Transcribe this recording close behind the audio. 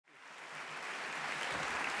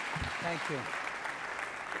Thank you.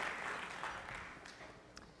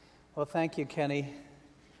 Well, thank you, Kenny.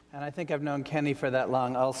 And I think I've known Kenny for that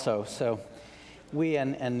long also, so we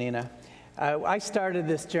and Nina. I started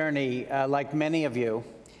this journey, like many of you,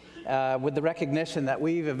 with the recognition that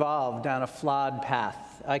we've evolved down a flawed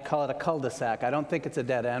path. I call it a cul-de-sac. I don't think it's a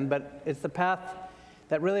dead end, but it's the path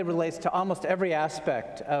that really relates to almost every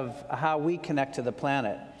aspect of how we connect to the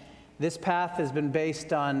planet. This path has been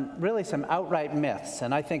based on really some outright myths,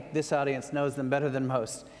 and I think this audience knows them better than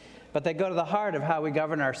most. But they go to the heart of how we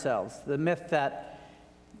govern ourselves. The myth that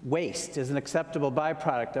waste is an acceptable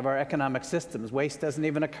byproduct of our economic systems. Waste doesn't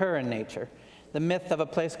even occur in nature. The myth of a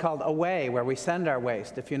place called Away, where we send our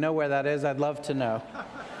waste. If you know where that is, I'd love to know.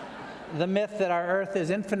 The myth that our Earth is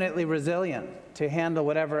infinitely resilient to handle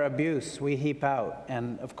whatever abuse we heap out,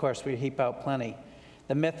 and of course we heap out plenty.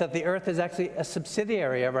 The myth that the Earth is actually a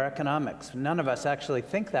subsidiary of our economics. None of us actually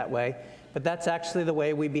think that way, but that's actually the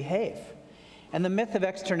way we behave. And the myth of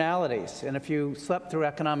externalities, and if you slept through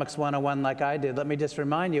Economics 101 like I did, let me just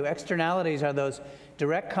remind you, externalities are those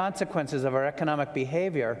direct consequences of our economic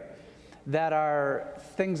behavior that are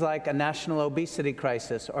things like a national obesity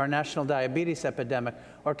crisis, or a national diabetes epidemic,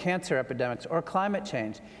 or cancer epidemics, or climate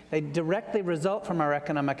change. They directly result from our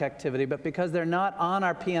economic activity, but because they're not on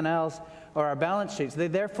our P&Ls or our balance sheets, they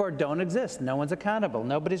therefore don't exist. No one's accountable.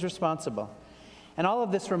 Nobody's responsible. And all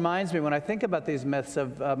of this reminds me, when I think about these myths,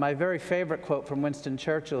 of my very favorite quote from Winston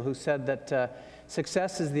Churchill, who said that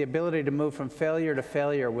success is the ability to move from failure to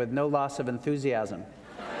failure with no loss of enthusiasm.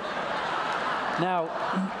 Now,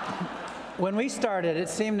 when we started, it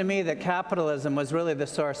seemed to me that capitalism was really the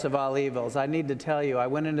source of all evils. I need to tell you, I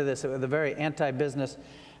went into this with a very anti-business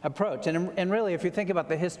approach. And really, if you think about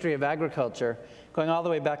the history of agriculture, going all the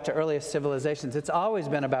way back to earliest civilizations, it's always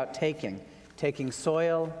been about taking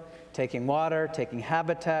soil, taking water, taking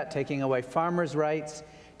habitat, taking away farmers' rights,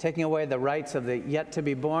 taking away the rights of the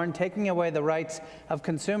yet-to-be-born, taking away the rights of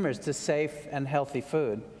consumers to safe and healthy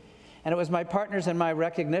food. And it was my partners and my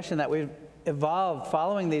recognition that we've evolved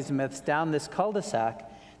following these myths down this cul-de-sac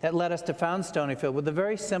that led us to found Stonyfield with a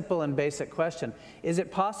very simple and basic question. Is it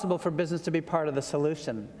possible for business to be part of the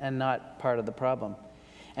solution and not part of the problem?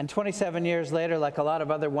 And 27 years later, like a lot of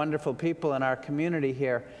other wonderful people in our community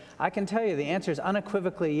here, I can tell you the answer is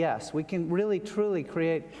unequivocally yes. We can really, truly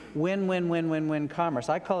create win-win-win-win-win commerce.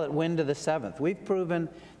 I call it win to the seventh. We've proven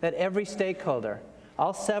that every stakeholder,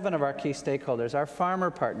 all 7 of our key stakeholders, our farmer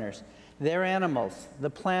partners, their animals, the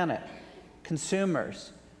planet,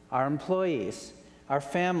 consumers, our employees, our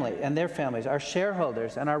family and their families, our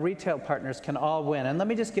shareholders, and our retail partners can all win. And let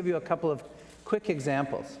me just give you a couple of quick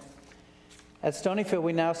examples. At Stonyfield,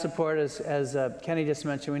 we now support, as Kenny just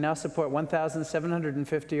mentioned, we now support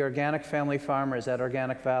 1,750 organic family farmers at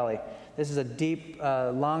Organic Valley. This is a deep,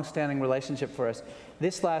 long-standing relationship for us.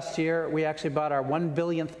 This last year, we actually bought our 1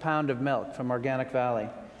 billionth pound of milk from Organic Valley.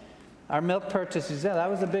 Our milk purchases, yeah, that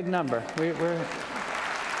was a big number.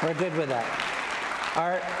 We're good with that.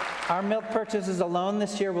 Our milk purchases alone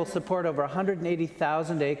this year will support over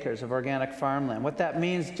 180,000 acres of organic farmland. What that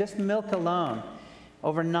means, just milk alone,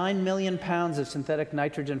 over 9 million pounds of synthetic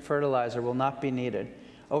nitrogen fertilizer will not be needed.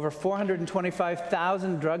 Over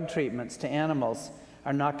 425,000 drug treatments to animals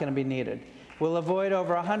are not going to be needed. We'll avoid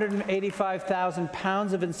over 185,000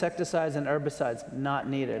 pounds of insecticides and herbicides not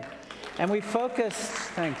needed. And we focus,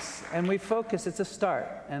 thanks, and we focus, it's a start,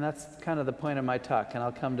 and that's kind of the point of my talk, and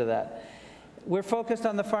I'll come to that. We're focused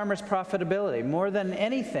on the farmer's profitability. More than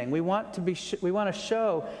anything, we want to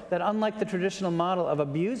show that unlike the traditional model of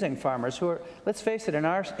abusing farmers, who are, let's face it, in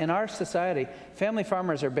our society, family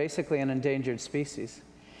farmers are basically an endangered species.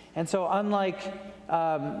 And so unlike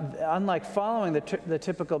following the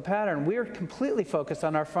typical pattern, we're completely focused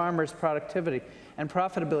on our farmers' productivity and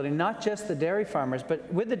profitability, not just the dairy farmers,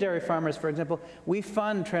 but with the dairy farmers, for example, we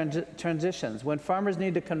fund transitions. When farmers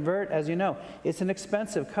need to convert, as you know, it's an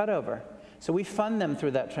expensive cutover. So we fund them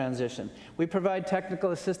through that transition. We provide technical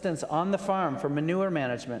assistance on the farm for manure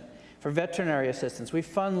management, for veterinary assistance. We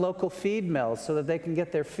fund local feed mills so that they can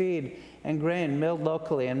get their feed and grain milled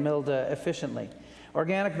locally and milled efficiently.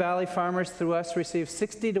 Organic Valley farmers through us receive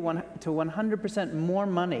 60 to 100% more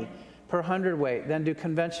money per hundredweight than do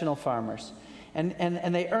conventional farmers.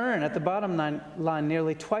 And they earn, at the bottom line,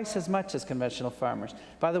 nearly twice as much as conventional farmers.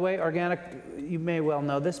 By the way, organic, you may well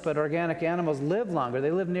know this, but organic animals live longer.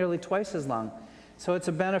 They live nearly twice as long. So it's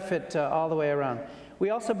a benefit all the way around.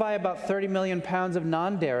 We also buy about 30 million pounds of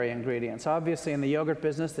non-dairy ingredients. Obviously, in the yogurt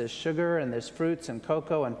business, there's sugar and there's fruits and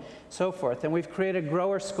cocoa and so forth. And we've created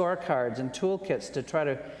grower scorecards and toolkits to try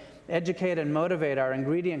to educate and motivate our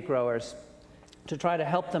ingredient growers to try to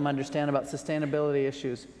help them understand about sustainability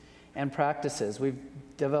issues and practices. We've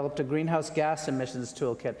developed a greenhouse gas emissions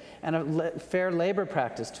toolkit and a fair labor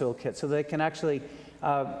practice toolkit, so they can actually,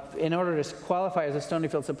 in order to qualify as a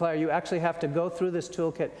Stonyfield supplier, you actually have to go through this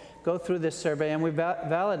toolkit, go through this survey, and we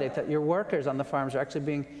validate that your workers on the farms are actually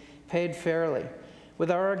being paid fairly. With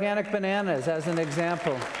our organic bananas, as an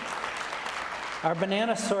example, our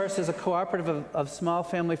banana source is a cooperative of small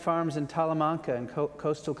family farms in Talamanca in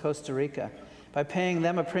coastal Costa Rica. By paying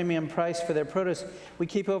them a premium price for their produce, we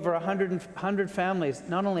keep over 100 families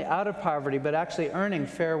not only out of poverty, but actually earning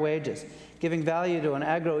fair wages, giving value to an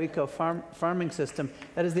agro-eco farming system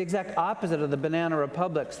that is the exact opposite of the banana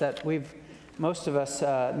republics that most of us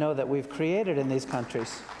know that we've created in these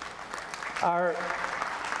countries.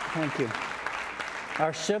 Thank you.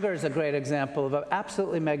 Our sugar is a great example of an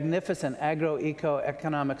absolutely magnificent agro-eco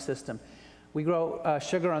economic system. We grow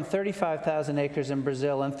sugar on 35,000 acres in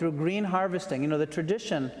Brazil, and through green harvesting, the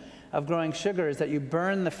tradition of growing sugar is that you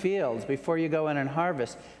burn the fields before you go in and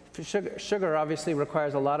harvest. Sugar obviously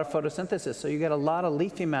requires a lot of photosynthesis, so you get a lot of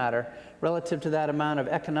leafy matter relative to that amount of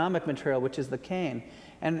economic material, which is the cane.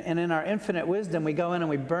 And in our infinite wisdom, we go in and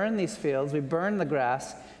we burn these fields, we burn the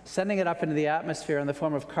grass, sending it up into the atmosphere in the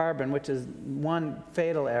form of carbon, which is one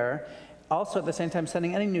fatal error. Also, at the same time,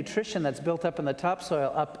 sending any nutrition that's built up in the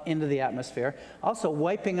topsoil up into the atmosphere. Also,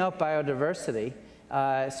 wiping out biodiversity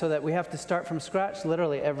so that we have to start from scratch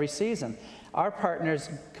literally every season. Our partners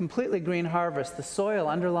completely green harvest. The soil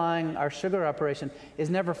underlying our sugar operation is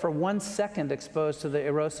never for 1 second exposed to the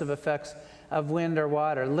erosive effects of wind or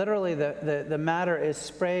water. Literally, the matter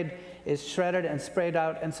is shredded and sprayed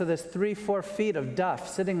out, and so there's 3-4 feet of duff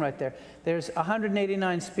sitting right there. There's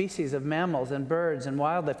 189 species of mammals and birds and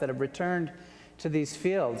wildlife that have returned to these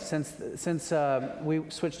fields since we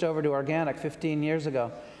switched over to organic 15 years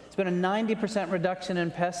ago. It's been a 90% reduction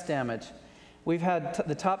in pest damage. We've had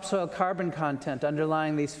the topsoil carbon content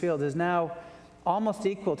underlying these fields is now almost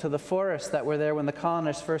equal to the forests that were there when the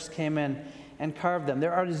colonists first came in and carved them.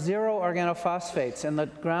 There are 0 organophosphates in the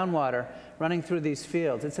groundwater running through these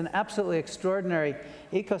fields. It's an absolutely extraordinary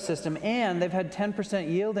ecosystem, and they've had 10%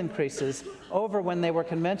 yield increases over when they were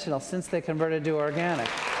conventional since they converted to organic.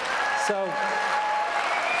 So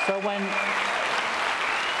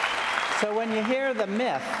when you hear the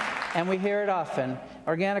myth, and we hear it often,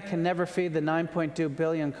 organic can never feed the 9.2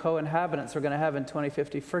 billion co-inhabitants we're going to have in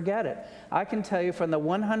 2050. Forget it. I can tell you from the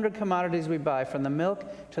 100 commodities we buy, from the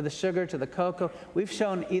milk to the sugar to the cocoa, we've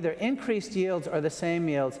shown either increased yields or the same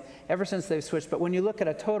yields ever since they've switched. But when you look at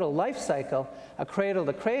a total life cycle, a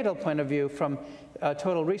cradle-to-cradle point of view from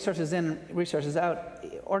total resources in, resources out,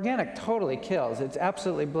 organic totally kills. It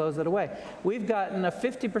absolutely blows it away. We've gotten a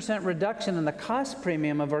 50% reduction in the cost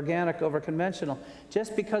premium of organic over conventional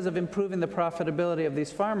just because of improving the profitability of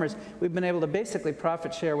these farmers. We've been able to basically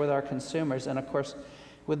profit share with our consumers and, of course,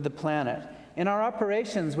 with the planet. In our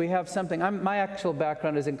operations, we have something. My actual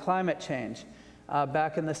background is in climate change.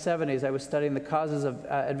 Back in the 70s, I was studying the causes of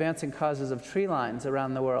advancing causes of tree lines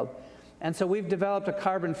around the world. And so we've developed a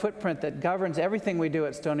carbon footprint that governs everything we do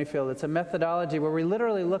at Stonyfield. It's a methodology where we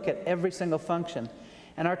literally look at every single function.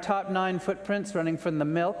 And our top 9 footprints, running from the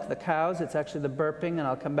milk, the cows, it's actually the burping, and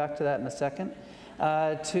I'll come back to that in a second,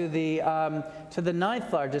 to the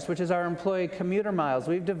 9th largest, which is our employee commuter miles.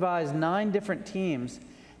 We've devised 9 different teams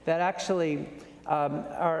that actually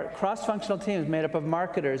are cross-functional teams made up of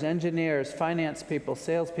marketers, engineers, finance people,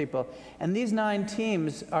 salespeople. And these 9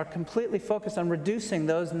 teams are completely focused on reducing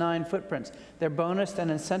those 9 footprints. They're bonused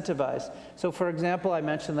and incentivized. So for example, I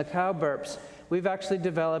mentioned the cow burps. We've actually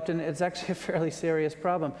developed, and it's actually a fairly serious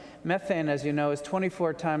problem. Methane, as you know, is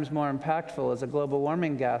 24 times more impactful as a global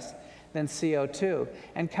warming gas than CO2.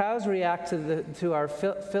 And cows react to our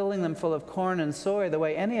filling them full of corn and soy the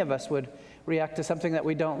way any of us would react to something that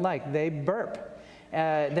we don't like. They burp.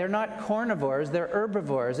 They're not carnivores, they're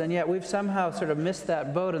herbivores, and yet we've somehow sort of missed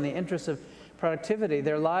that boat in the interest of productivity.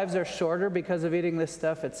 Their lives are shorter because of eating this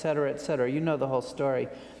stuff, et cetera, et cetera. You know the whole story.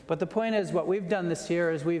 But the point is, what we've done this year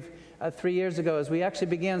is 3 years ago, is we actually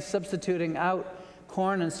began substituting out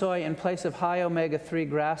corn and soy in place of high omega-3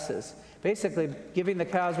 grasses, basically giving the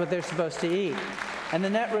cows what they're supposed to eat. And the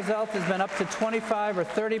net result has been up to 25 or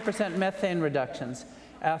 30% methane reductions.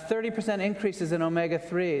 30% increases in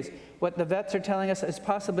omega-3s. What the vets are telling us is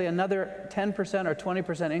possibly another 10% or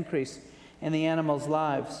 20% increase in the animals'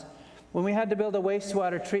 lives. When we had to build a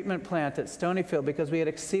wastewater treatment plant at Stonyfield because we had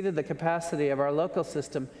exceeded the capacity of our local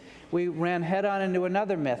system, we ran head-on into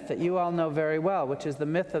another myth that you all know very well, which is the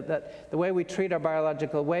myth that the way we treat our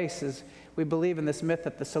biological waste is we believe in this myth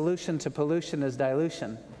that the solution to pollution is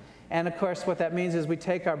dilution. And of course, what that means is we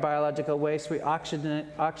take our biological waste, we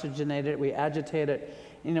oxygenate it, we agitate it,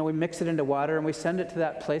 we mix it into water and we send it to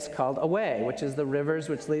that place called Away, which is the rivers,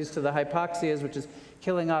 which leads to the hypoxias, which is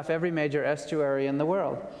killing off every major estuary in the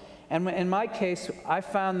world. And in my case, I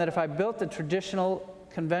found that if I built a traditional,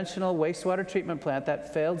 conventional wastewater treatment plant,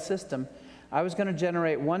 that failed system, I was going to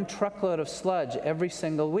generate 1 truckload of sludge every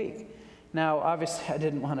single week. Now, obviously, I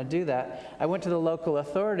didn't want to do that. I went to the local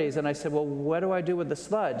authorities and I said, well, what do I do with the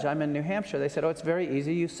sludge? I'm in New Hampshire. They said, oh, it's very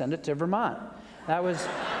easy. You send it to Vermont. That was,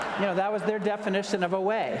 that was their definition of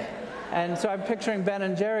Away. And so I'm picturing Ben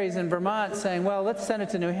and Jerry's in Vermont saying, well, let's send it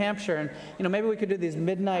to New Hampshire, and maybe we could do these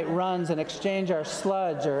midnight runs and exchange our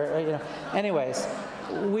sludge, Anyways,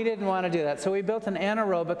 we didn't want to do that. So we built an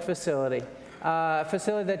anaerobic facility. A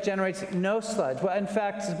facility that generates no sludge. Well, in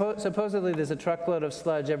fact, supposedly there's a truckload of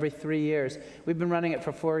sludge every 3 years. We've been running it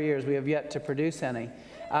for 4 years. We have yet to produce any.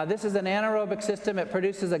 This is an anaerobic system. It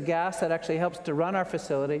produces a gas that actually helps to run our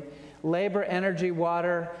facility. Labor, energy,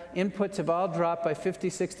 water, inputs have all dropped by 50,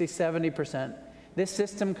 60, 70%. This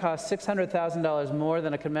system costs $600,000 more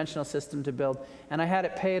than a conventional system to build, and I had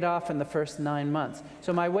it paid off in the first 9 months.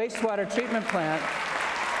 So my wastewater treatment plant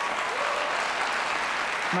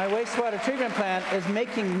is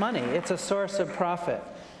making money. It's a source of profit.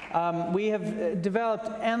 We have developed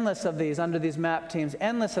endless of these under these MAP teams,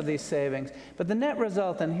 endless of these savings. But the net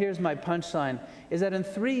result, and here's my punchline, is that in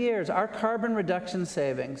 3 years, our carbon reduction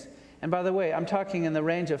savings, and by the way, I'm talking in the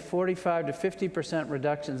range of 45 to 50%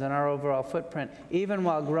 reductions in our overall footprint, even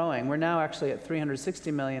while growing. We're now actually at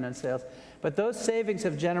 $360 million in sales. But those savings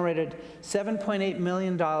have generated $7.8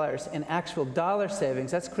 million in actual dollar savings.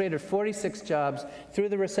 That's created 46 jobs through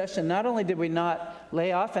the recession. Not only did we not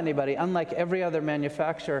lay off anybody, unlike every other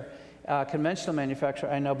manufacturer, conventional manufacturer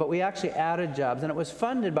I know, but we actually added jobs, and it was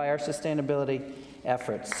funded by our sustainability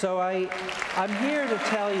efforts. So I'm here to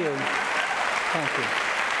tell you, thank you.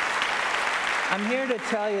 I'm here to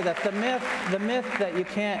tell you that the myth that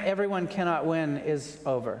everyone cannot win is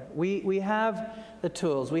over. We have the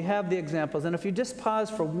tools, we have the examples, and if you just pause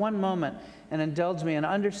for one moment and indulge me and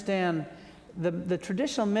understand the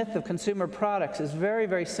traditional myth of consumer products is very,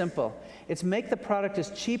 very simple. It's make the product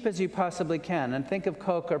as cheap as you possibly can, and think of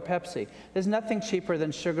Coke or Pepsi. There's nothing cheaper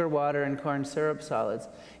than sugar, water, and corn syrup solids.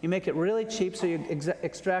 You make it really cheap so you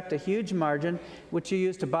extract a huge margin, which you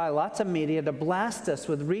use to buy lots of media, to blast us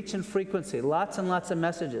with reach and frequency, lots and lots of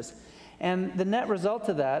messages. And the net result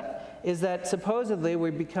of that is that supposedly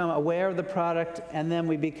we become aware of the product, and then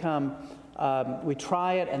we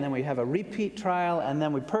try it, and then we have a repeat trial, and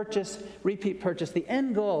then we repeat purchase. The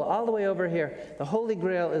end goal, all the way over here, the holy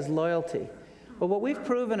grail is loyalty. But what we've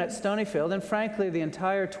proven at Stonyfield, and frankly the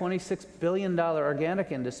entire $26 billion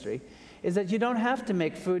organic industry, is that you don't have to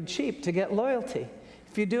make food cheap to get loyalty.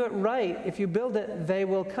 If you do it right, if you build it, they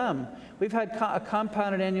will come. We've had a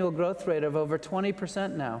compounded annual growth rate of over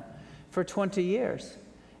 20% now for 20 years.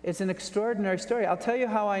 It's an extraordinary story. I'll tell you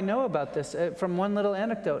how I know about this from one little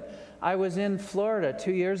anecdote. I was in Florida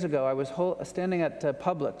 2 years ago. I was standing at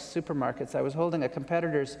Publix supermarkets. I was holding a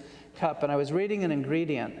competitor's cup, and I was reading an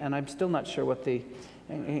ingredient, and I'm still not sure what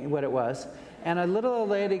it was. And a little old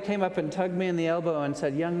lady came up and tugged me in the elbow and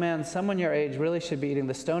said, "Young man, someone your age really should be eating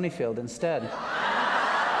the Stonyfield instead."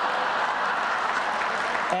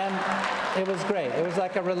 And it was great. It was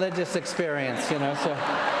like a religious experience,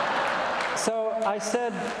 So I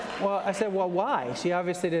said, well, why? She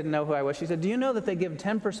obviously didn't know who I was. She said, do you know that they give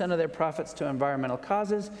 10% of their profits to environmental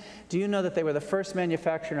causes? Do you know that they were the first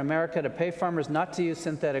manufacturer in America to pay farmers not to use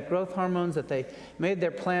synthetic growth hormones, that they made their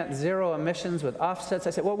plant zero emissions with offsets? I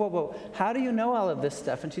said, whoa, how do you know all of this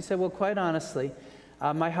stuff? And she said, well, quite honestly,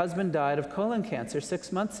 my husband died of colon cancer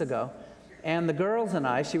 6 months ago. And the girls and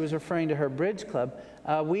I, she was referring to her bridge club,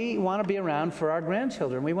 we want to be around for our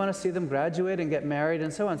grandchildren. We want to see them graduate and get married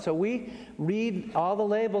and so on. So we read all the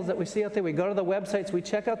labels that we see out there. We go to the websites. We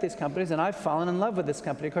check out these companies. And I've fallen in love with this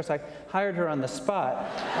company. Of course, I hired her on the spot.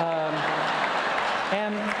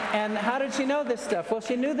 And how did she know this stuff? Well,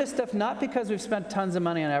 she knew this stuff not because we've spent tons of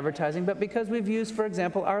money on advertising, but because we've used, for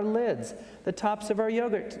example, our lids, the tops of our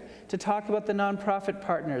yogurt, to talk about the nonprofit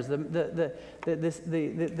partners, the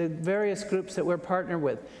various groups that we're partnered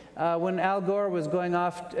with. When Al Gore was going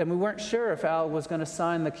off, and we weren't sure if Al was going to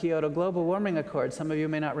sign the Kyoto Global Warming Accord, some of you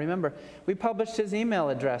may not remember, we published his email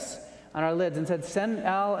address on our lids and said, send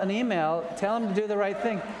Al an email, tell him to do the right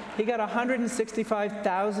thing. He got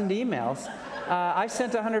 165,000 emails. I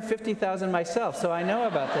sent 150,000 myself, so I know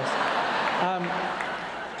about this.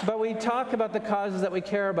 But we talk about the causes that we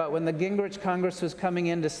care about. When the Gingrich Congress was coming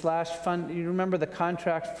in to slash fund, you remember the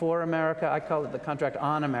contract for America? I call it the contract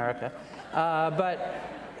on America. But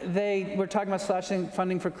they were talking about slashing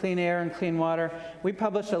funding for clean air and clean water. We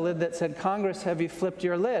published a lid that said, Congress, have you flipped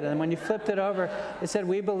your lid? And when you flipped it over, it said,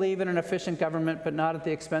 we believe in an efficient government, but not at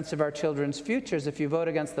the expense of our children's futures. If you vote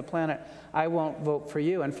against the planet, I won't vote for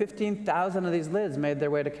you. And 15,000 of these lids made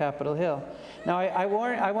their way to Capitol Hill. Now, I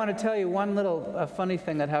want to tell you one little funny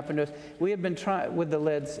thing that happened to us. We have been trying with the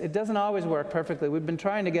lids. It doesn't always work perfectly. We've been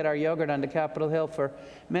trying to get our yogurt onto Capitol Hill for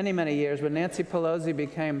many, many years. When Nancy Pelosi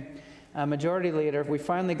became majority leader, we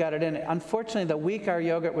finally got it in. Unfortunately, the week our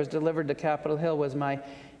yogurt was delivered to Capitol Hill was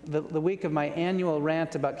the week of my annual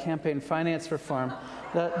rant about campaign finance reform.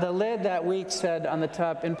 The lid that week said on the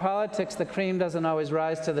top, in politics, the cream doesn't always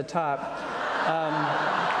rise to the top.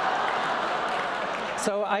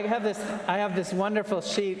 So I have this wonderful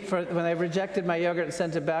sheet for when they rejected my yogurt and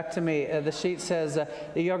sent it back to me. The sheet says,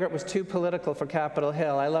 the yogurt was too political for Capitol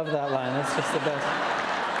Hill. I love that line. That's just the best.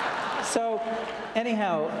 So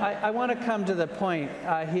anyhow, I want to come to the point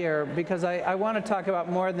here because I want to talk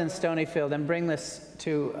about more than Stonyfield and bring this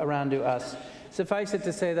around to us. Suffice it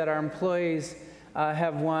to say that our employees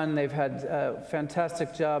have won. They've had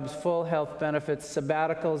fantastic jobs, full health benefits,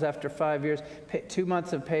 sabbaticals after 5 years, 2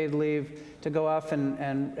 months of paid leave to go off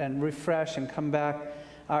and refresh and come back.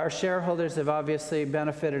 Our shareholders have obviously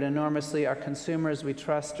benefited enormously. Our consumers we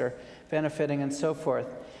trust are benefiting and so forth.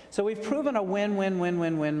 So we've proven a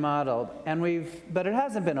win-win-win-win-win model, but it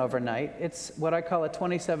hasn't been overnight. It's what I call a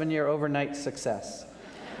 27-year overnight success.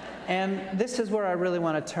 And this is where I really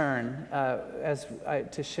want to turn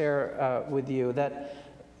to share with you that,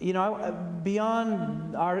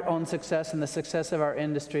 beyond our own success and the success of our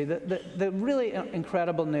industry, the really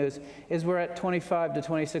incredible news is we're at $25 to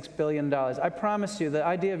 $26 billion. I promise you, the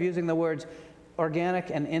idea of using the words organic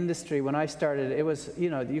and industry, when I started, it was,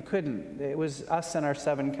 you couldn't. It was us and our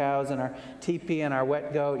 7 cows and our teepee and our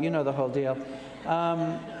wet goat, the whole deal.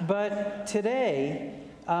 But today,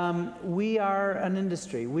 we are an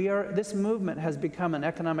industry. This movement has become an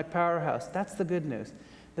economic powerhouse. That's the good news.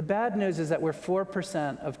 The bad news is that we're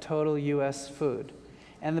 4% of total U.S. food.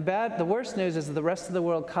 And the worst news is that the rest of the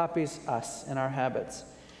world copies us and our habits.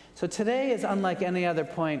 So today is unlike any other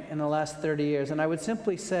point in the last 30 years. And I would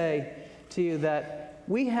simply say to you that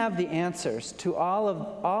we have the answers to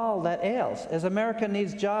all that ails. As America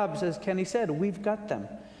needs jobs, as Kenny said, we've got them.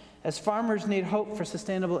 As farmers need hope for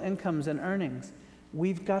sustainable incomes and earnings,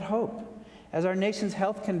 we've got hope. As our nation's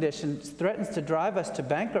health condition threatens to drive us to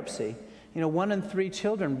bankruptcy, 1 in 3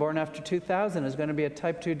 children born after 2000 is going to be a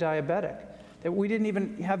type 2 diabetic. We didn't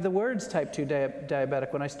even have the words type 2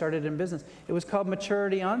 diabetic when I started in business. It was called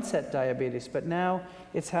maturity onset diabetes, but now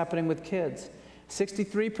it's happening with kids.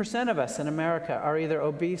 63% of us in America are either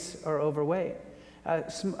obese or overweight.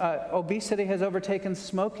 Obesity has overtaken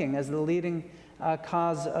smoking as the leading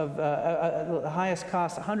cause of the highest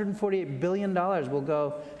cost. $148 billion will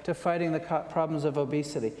go to fighting the problems of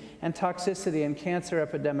obesity and toxicity and cancer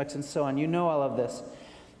epidemics and so on. You know all of this.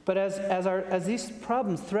 But as these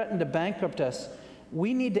problems threaten to bankrupt us,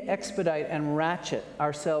 we need to expedite and ratchet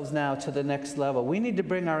ourselves now to the next level. We need to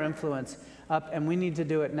bring our influence up, and we need to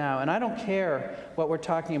do it now. And I don't care what we're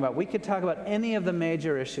talking about. We could talk about any of the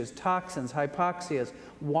major issues: toxins, hypoxias,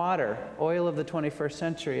 water, oil of the 21st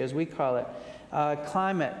century, as we call it,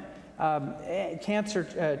 climate,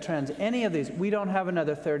 cancer trends, any of these. We don't have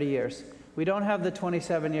another 30 years. We don't have the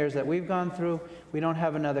 27 years that we've gone through. We don't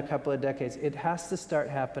have another couple of decades. It has to start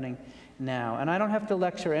happening now. And I don't have to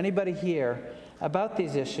lecture anybody here about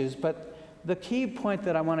these issues, but the key point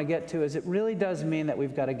that I want to get to is it really does mean that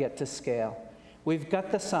we've got to get to scale. We've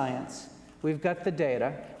got the science. We've got the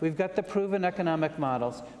data. We've got the proven economic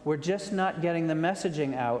models. We're just not getting the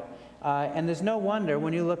messaging out. And there's no wonder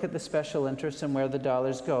when you look at the special interests and where the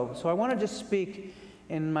dollars go. So I want to just speak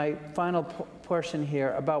in my final portion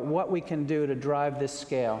here about what we can do to drive this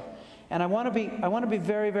scale. And I want to be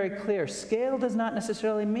very, very clear. Scale does not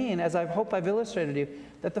necessarily mean, as I hope I've illustrated to you,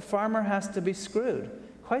 that the farmer has to be screwed.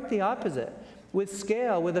 Quite the opposite. With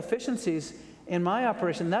scale, with efficiencies in my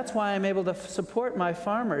operation, that's why I'm able to support my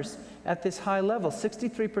farmers at this high level,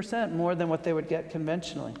 63% more than what they would get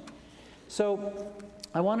conventionally. So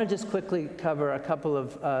I want to just quickly cover a couple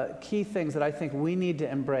of key things that I think we need to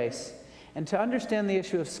embrace. And to understand the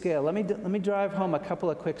issue of scale, let me drive home a couple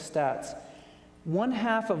of quick stats.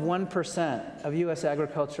 0.5% of U.S.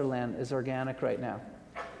 agricultural land is organic right now.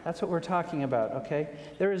 That's what we're talking about, okay?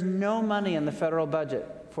 There is no money in the federal budget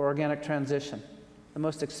for organic transition, the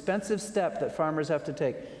most expensive step that farmers have to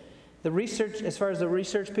take. The research, as far as the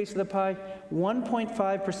research piece of the pie,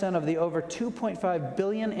 1.5% of the over $2.5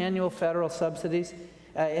 billion annual federal subsidies,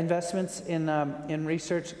 investments in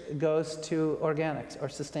research goes to organics or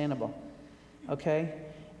sustainable, okay?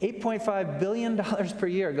 $8.5 billion per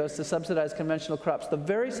year goes to subsidize conventional crops, the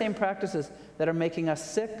very same practices that are making us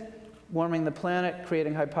sick, warming the planet,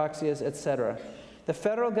 creating hypoxias, etc. The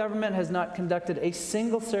federal government has not conducted a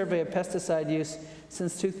single survey of pesticide use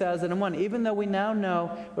since 2001, even though we now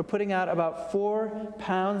know we're putting out about 4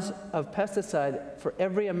 pounds of pesticide for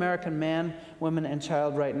every American man, woman, and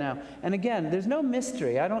child right now. And again, there's no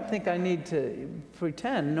mystery. I don't think I need to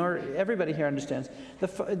pretend, nor everybody here understands.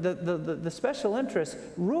 The special interests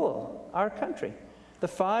rule our country. The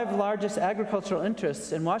 5 largest agricultural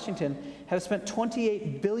interests in Washington have spent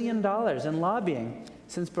 $28 billion in lobbying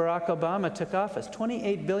since Barack Obama took office.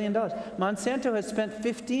 $28 billion. Monsanto has spent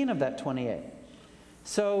 15 of that 28.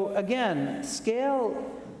 So again,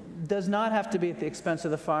 scale does not have to be at the expense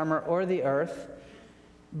of the farmer or the earth,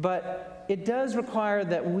 but it does require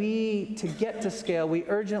that we, to get to scale, we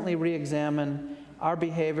urgently re-examine our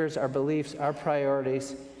behaviors, our beliefs, our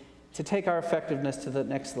priorities, to take our effectiveness to the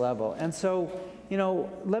next level. And so,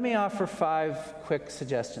 let me offer 5 quick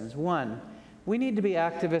suggestions. 1, we need to be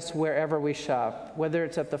activists wherever we shop, whether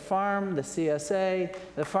it's at the farm, the CSA,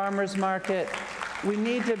 the farmer's market. We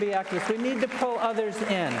need to be activists. We need to pull others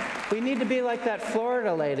in. We need to be like that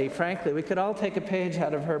Florida lady, frankly. We could all take a page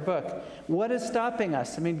out of her book. What is stopping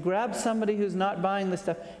us? Grab somebody who's not buying this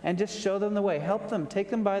stuff and just show them the way. Help them.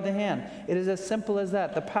 Take them by the hand. It is as simple as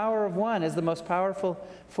that. The power of one is the most powerful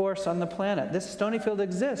force on the planet. This Stonyfield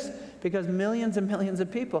exists because millions and millions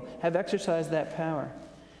of people have exercised that power.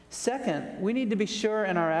 Second, we need to be sure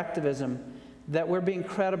in our activism that we're being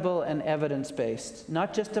credible and evidence-based,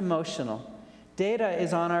 not just emotional. Data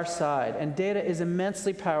is on our side, and data is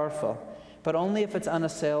immensely powerful, but only if it's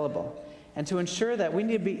unassailable. And to ensure that, we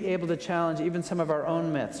need to be able to challenge even some of our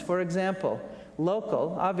own myths. For example,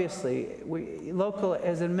 local, obviously, local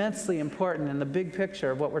is immensely important in the big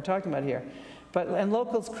picture of what we're talking about here. And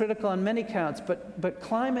local is critical on many counts, but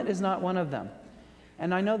climate is not one of them.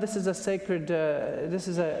 And I know this is a sacred, this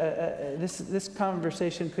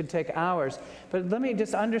conversation could take hours, but let me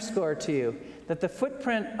just underscore to you that the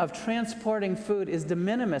footprint of transporting food is de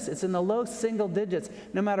minimis. It's in the low single digits,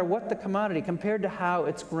 no matter what the commodity, compared to how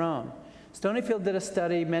it's grown. Stonyfield did a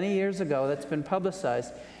study many years ago that's been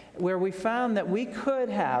publicized, where we found that we could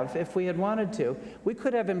have, if we had wanted to, we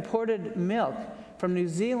could have imported milk from New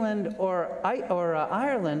Zealand or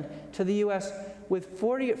Ireland to the U.S. with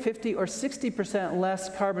 40, 50, or 60%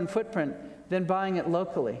 less carbon footprint than buying it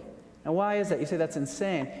locally. Now, why is that? You say that's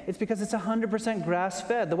insane. It's because it's 100%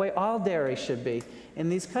 grass-fed, the way all dairy should be in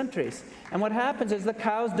these countries. And what happens is the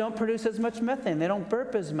cows don't produce as much methane. They don't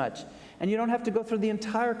burp as much. And you don't have to go through the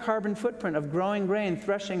entire carbon footprint of growing grain,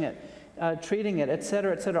 threshing it, treating it, et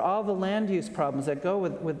cetera, all the land use problems that go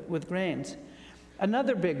with grains.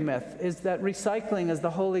 Another big myth is that recycling is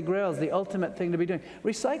the holy grail, is the ultimate thing to be doing.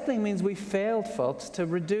 Recycling means we failed, folks, to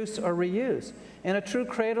reduce or reuse. In a true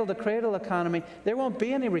cradle-to-cradle economy, there won't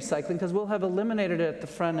be any recycling because we'll have eliminated it at the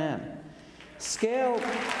front end. Scale,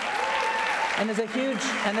 and there's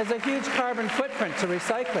a huge carbon footprint to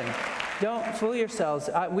recycling. Don't fool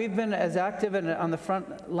yourselves. We've been as active on the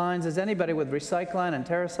front lines as anybody with Recycline and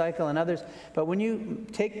TerraCycle and others. But when you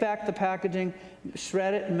take back the packaging,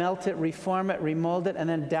 shred it, melt it, reform it, remold it, and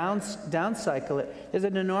then downcycle it, there's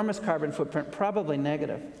an enormous carbon footprint, probably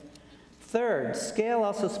negative. Third, scale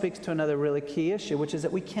also speaks to another really key issue, which is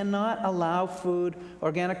that we cannot allow food,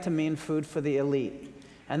 organic to mean food for the elite.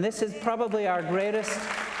 And this is probably our greatest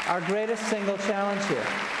single challenge here.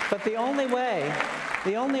 But the only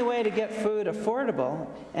way to get food affordable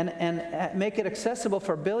and make it accessible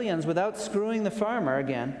for billions without screwing the farmer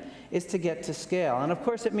again is to get to scale. And of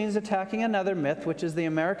course it means attacking another myth, which is the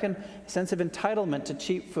American sense of entitlement to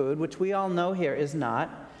cheap food, which we all know here is not.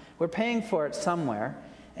 We're paying for it somewhere.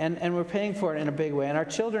 And we're paying for it in a big way, and our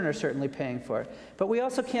children are certainly paying for it. But we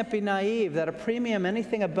also can't be naive that a premium,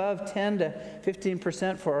 anything above 10 to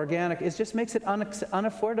 15% for organic, just makes it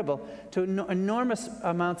unaffordable to enormous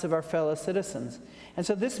amounts of our fellow citizens. And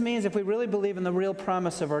so this means if we really believe in the real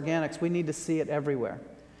promise of organics, we need to see it everywhere.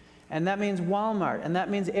 And that means Walmart, and that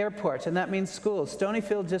means airports, and that means schools.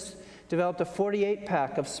 Stonyfield just developed a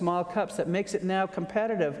 48-pack of small cups that makes it now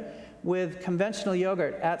competitive with conventional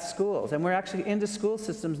yogurt at schools. And we're actually into school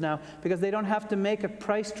systems now because they don't have to make a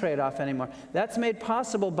price trade-off anymore. That's made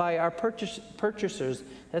possible by our purchasers.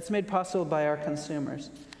 That's made possible by our consumers.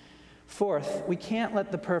 Fourth, we can't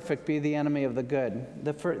let the perfect be the enemy of the good.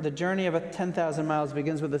 The journey of 10,000 miles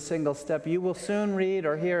begins with a single step. You will soon read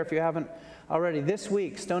or hear, if you haven't already, this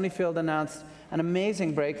week, Stonyfield announced an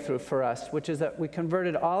amazing breakthrough for us, which is that we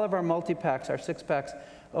converted all of our multi-packs, our 6-packs,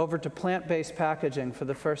 over to plant-based packaging for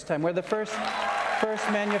the first time. We're the first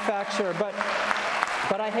manufacturer, but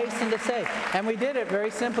But I hasten to say, and we did it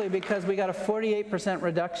very simply because we got a 48%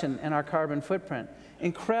 reduction in our carbon footprint.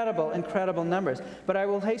 Incredible, incredible numbers. But I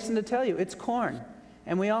will hasten to tell you, it's corn.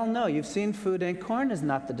 And we all know, you've seen Food Inc., corn is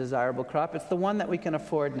not the desirable crop. It's the one that we can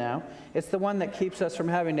afford now. It's the one that keeps us from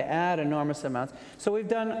having to add enormous amounts. So we've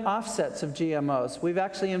done offsets of GMOs. We've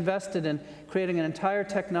actually invested in creating an entire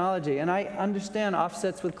technology. And I understand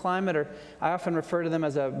offsets with climate, or I often refer to them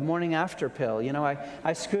as a morning after pill. You know,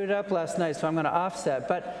 I screwed up last night, so I'm going to offset.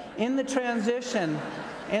 But in the transition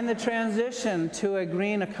to a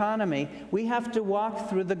green economy, we have to walk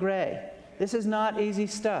through the gray. This is not easy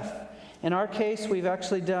stuff. In our case, we've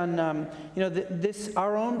actually done, in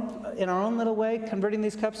our own little way, converting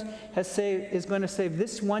these cups is going to save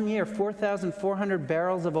this 1 year 4,400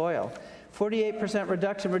 barrels of oil. 48%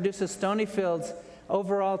 reduction reduces Stonyfield's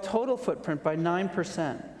overall total footprint by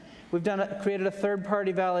 9%. We've created a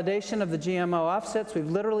third-party validation of the GMO offsets. We've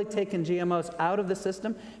literally taken GMOs out of the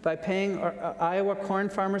system by paying Iowa corn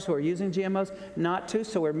farmers who are using GMOs not to,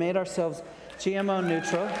 so we've made ourselves GMO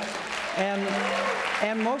neutral.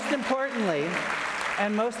 And most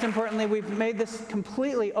importantly, we've made this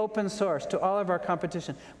completely open source to all of our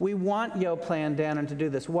competition. We want Yoplait and Dannon to do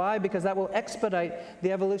this. Why? Because that will expedite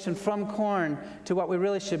the evolution from corn to what we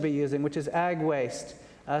really should be using, which is ag waste,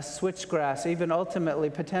 switchgrass, even ultimately,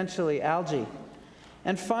 potentially, algae.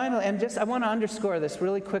 And finally, I want to underscore this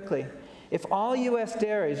really quickly. If all U.S.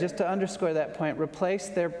 dairies, just to underscore that point, replace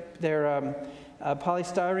their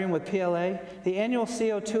polystyrene with PLA, the annual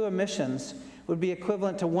CO2 emissions would be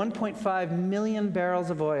equivalent to 1.5 million barrels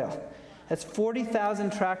of oil. That's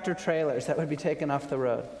 40,000 tractor trailers that would be taken off the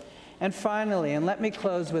road. And finally, and let me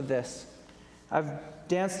close with this. I've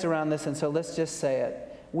danced around this, and so let's just say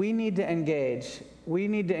it. We need to engage. We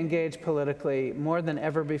need to engage politically more than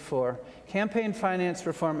ever before. Campaign finance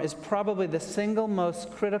reform is probably the single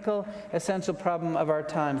most critical, essential problem of our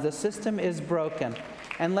times. The system is broken.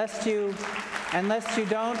 Unless you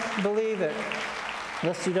don't believe it,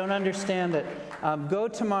 unless you don't understand it, go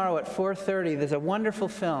tomorrow at 4:30. There's a wonderful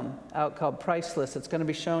film out called Priceless. It's going to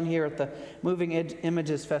be shown here at the Moving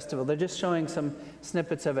Images Festival. They're just showing some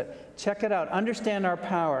snippets of it. Check it out. Understand our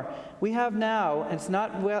power. We have now, and it's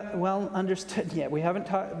not well understood yet, we haven't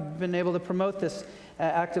been able to promote this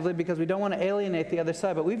actively because we don't want to alienate the other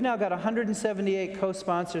side, but we've now got 178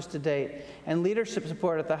 co-sponsors to date and leadership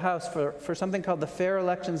support at the House for something called the Fair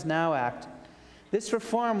Elections Now Act. This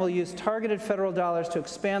reform will use targeted federal dollars to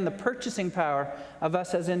expand the purchasing power of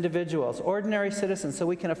us as individuals, ordinary citizens, so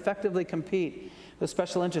we can effectively compete with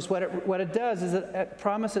special interests. What it does is it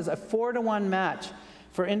promises a 4-to-1 match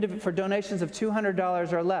for donations of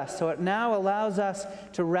 $200 or less. So it now allows us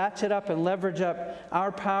to ratchet up and leverage up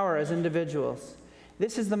our power as individuals.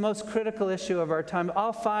 This is the most critical issue of our time.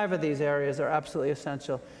 All 5 of these areas are absolutely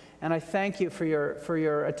essential. And I thank you for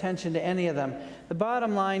your attention to any of them. The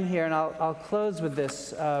bottom line here, and I'll close with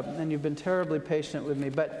this, and you've been terribly patient with me,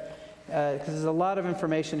 but because there's a lot of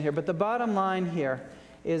information here. But the bottom line here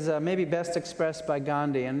is maybe best expressed by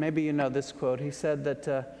Gandhi, and maybe you know this quote. He said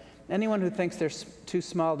that anyone who thinks they're too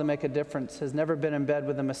small to make a difference has never been in bed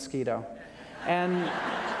with a mosquito. And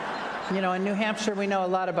you know, in New Hampshire, we know a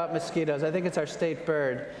lot about mosquitoes. I think it's our state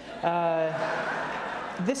bird.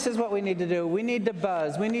 This is what we need to do. We need to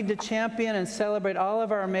buzz. We need to champion and celebrate all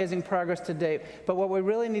of our amazing progress to date. But what we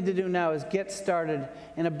really need to do now is get started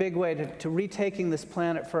in a big way to retaking this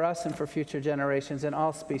planet for us and for future generations and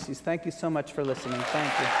all species. Thank you so much for listening.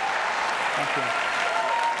 Thank you. Thank you.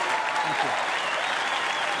 Thank you.